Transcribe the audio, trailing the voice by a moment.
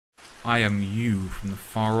I am you from the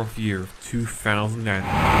far-off year of 2010,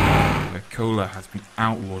 where cola has been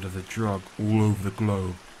outlawed as a drug all over the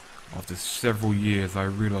globe. After several years, I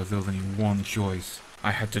realized there was only one choice. I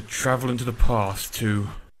had to travel into the past to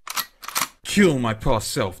kill my past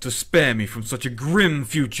self to spare me from such a grim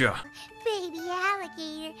future. Baby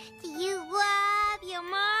alligator, do you love your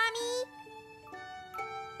mommy?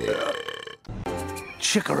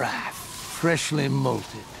 Chicken-raff, freshly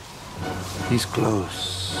molted. He's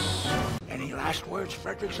close. Any last words,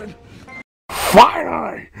 Fredrickson?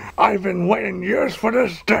 Finally! I've been waiting years for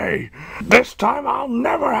this day. This time I'll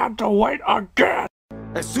never have to wait again.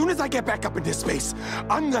 As soon as I get back up into space,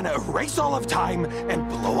 I'm gonna erase all of time and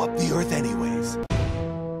blow up the Earth anyways.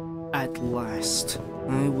 At last,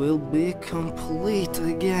 I will be complete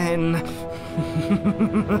again.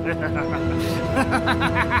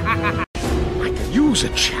 I could use a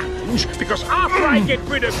challenge, because after I get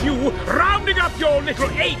rid of you, rounding up your little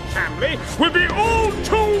ape family will be all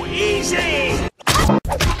too easy!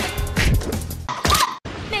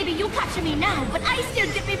 Maybe you capture me now, but I still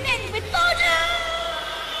get revenge with Thunder!